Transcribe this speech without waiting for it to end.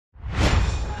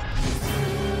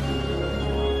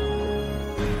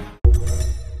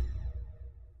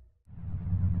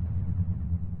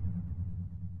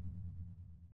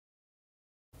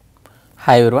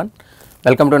Hi everyone,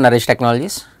 welcome to Naresh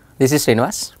Technologies. This is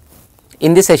Srinivas.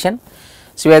 In this session,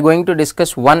 we are going to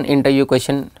discuss one interview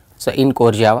question in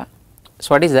core Java.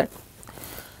 So what is that?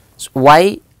 So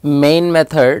why main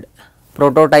method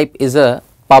prototype is a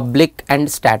public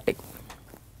and static?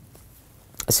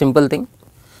 A simple thing.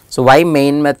 So why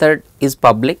main method is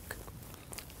public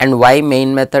and why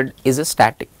main method is a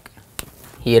static?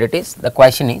 Here it is. The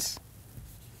question is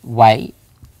why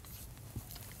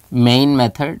main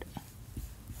method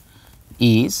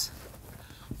is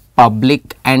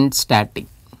public and static.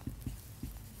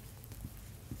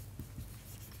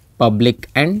 Public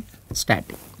and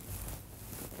static.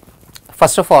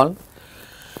 First of all,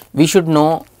 we should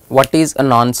know what is a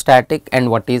non-static and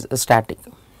what is a static.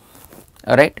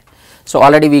 Alright. So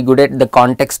already we good at the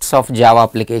contexts of Java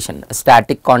application, a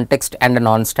static context and a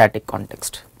non-static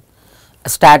context. A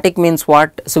static means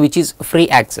what? So which is free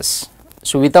access.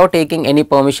 So without taking any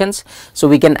permissions, so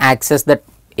we can access that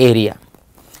area.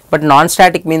 But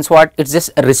non-static means what? It's just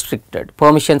restricted,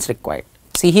 permissions required.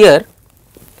 See here,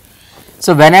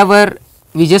 so whenever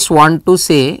we just want to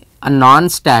say a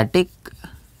non-static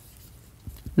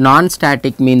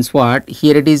means what?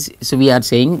 Here it is, so we are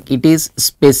saying it is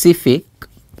specific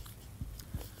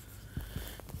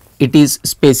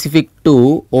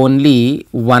to only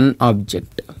one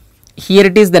object. Here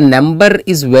it is, the number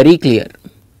is very clear.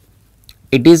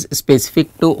 It is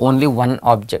specific to only one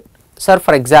object. Sir,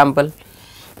 for example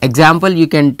you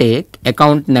can take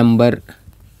account number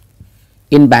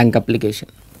in bank application.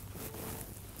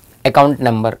 Account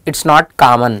number, it's not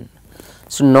common,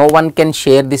 so no one can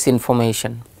share this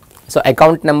information. So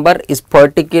account number is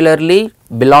particularly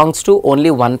belongs to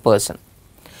only one person.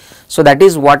 So that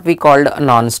is what we called a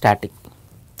non-static.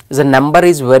 The number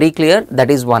is very clear,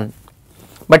 that is one.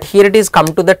 But here it is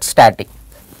come to that static.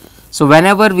 So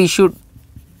whenever we should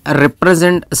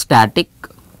represent a static,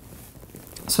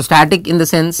 so static in the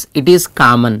sense it is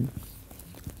common.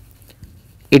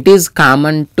 It is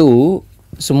common to,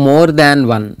 so more than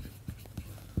one,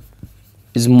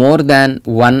 is more than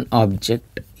one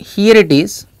object. Here it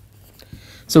is.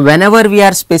 So whenever we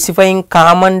are specifying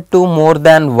common to more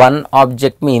than one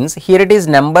object means here it is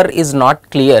number is not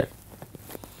clear.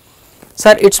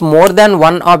 Sir, it's more than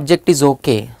one object is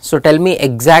okay. So tell me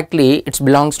exactly it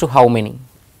belongs to how many?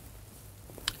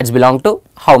 It's belong to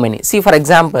how many? See, for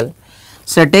example,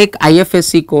 so take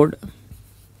IFSC code.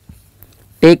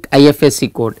 Take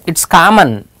IFSC code. It's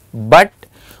common, but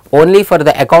only for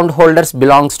the account holders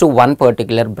belongs to one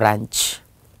particular branch.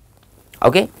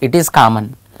 Okay, it is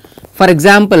common. For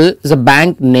example, the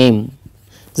bank name.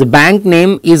 The bank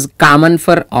name is common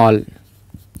for all.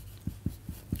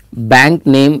 Bank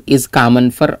name is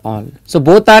common for all. So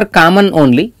both are common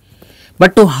only,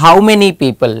 but to how many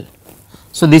people?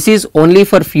 So this is only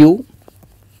for few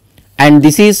and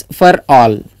this is for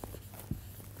all.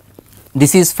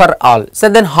 This is for all. So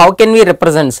then how can we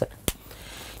represent, sir?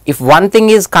 If one thing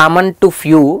is common to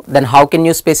few, then how can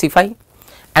you specify?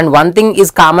 And one thing is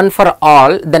common for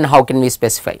all, then how can we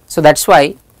specify? So that's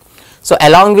why, so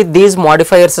along with these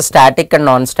modifiers, static and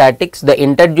non-statics, they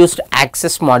introduced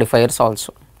access modifiers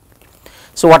also.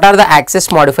 So what are the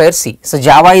access modifiers? See, so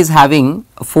Java is having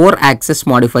 4 access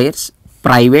modifiers: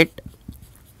 private,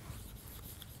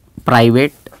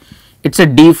 it's a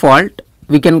default,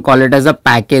 we can call it as a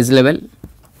package level.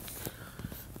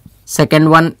 Second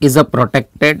one is a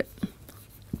protected,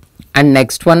 and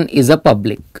next one is a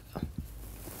public.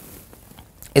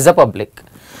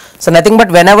 So nothing but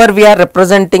whenever we are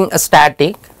representing a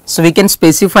static, so we can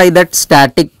specify that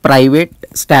static private,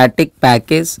 static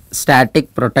package,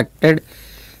 static protected,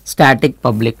 static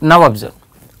public. Now observe,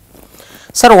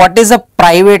 sir, what is a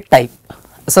private type?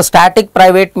 So static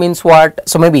private means what?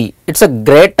 So maybe it's a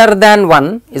greater than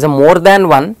 1, is a more than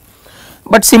 1,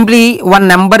 but simply one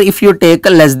number if you take a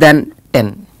less than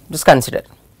 10, just consider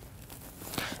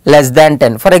less than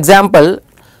 10. For example,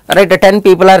 right, 10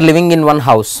 people are living in one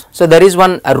house. So there is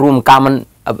one room, common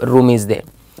room is there.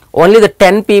 Only the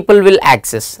 10 people will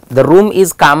access. The room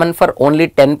is common for only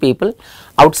 10 people.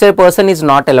 Outside person is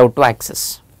not allowed to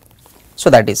access. So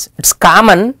that is, it's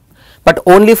common, but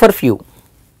only for few.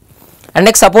 And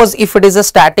next, suppose if it is a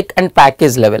static and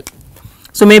package level,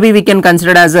 so maybe we can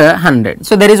consider as a 100.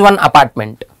 So there is one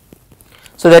apartment.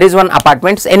 So there is one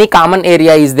apartment. So any common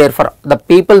area is there for the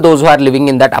people, those who are living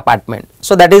in that apartment.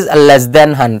 So that is a less than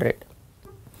 100.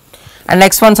 And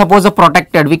next one, suppose a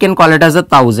protected, we can call it as a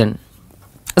 1000.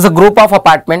 As a group of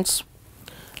apartments,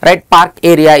 right? Park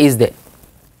area is there,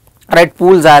 right?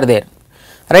 Pools are there,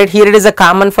 right? Here it is a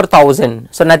common for 1000.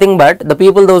 So nothing but the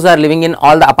people, those are living in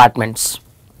all the apartments.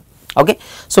 Okay,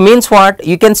 so means what,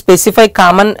 you can specify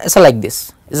common as like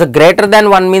this, is a greater than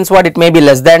 1 means what, it may be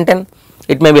less than 10,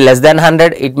 it may be less than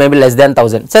 100, it may be less than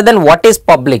 1000. So then what is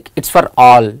public? It's for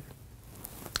all,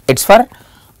 it's for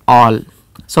all.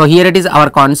 So here it is, our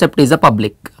concept is a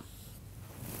public,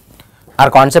 our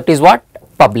concept is what,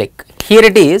 public. Here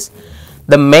it is,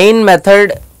 the main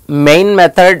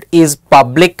method is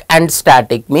public and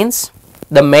static, means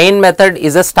the main method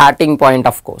is a starting point,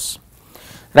 of course,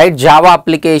 right? Java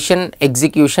application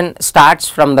execution starts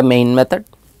from the main method.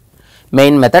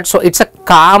 So it's a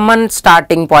common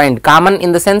starting point, common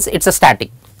in the sense it's a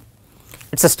static,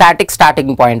 it's a static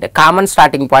starting point, a common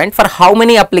starting point for how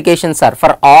many applications are,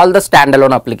 for all the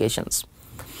standalone applications.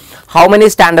 How many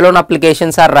standalone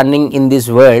applications are running in this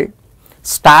world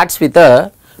starts with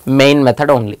a main method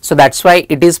only. So that's why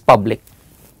it is public,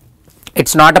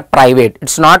 it's not a private,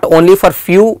 it's not only for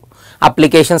few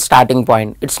application starting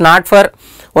point, it's not for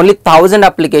only 1000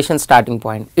 application starting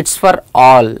point, it's for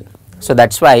all. So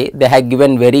that's why they have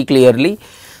given very clearly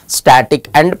static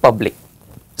and public.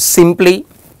 Simply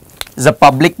the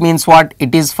public means what,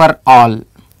 it is for all,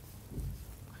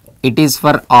 it is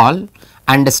for all,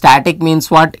 and static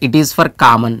means what, it is for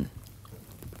common,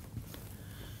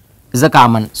 is a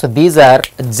common. So these are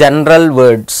general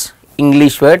words,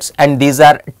 English words, and these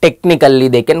are technically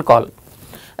they can call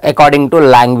according to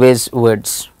language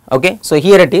words. Okay, so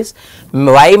here it is,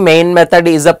 why main method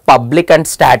is a public and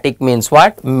static means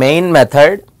what, main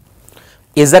method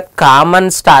is a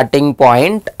common starting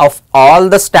point of all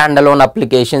the standalone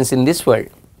applications in this world.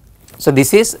 So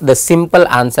this is the simple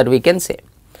answer we can say.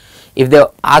 If they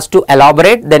ask to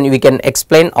elaborate, then we can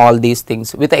explain all these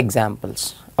things with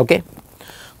examples. Okay,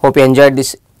 hope you enjoyed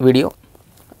this video.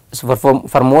 So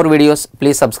for more videos,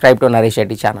 please subscribe to Naresh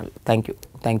IT channel. Thank you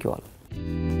all.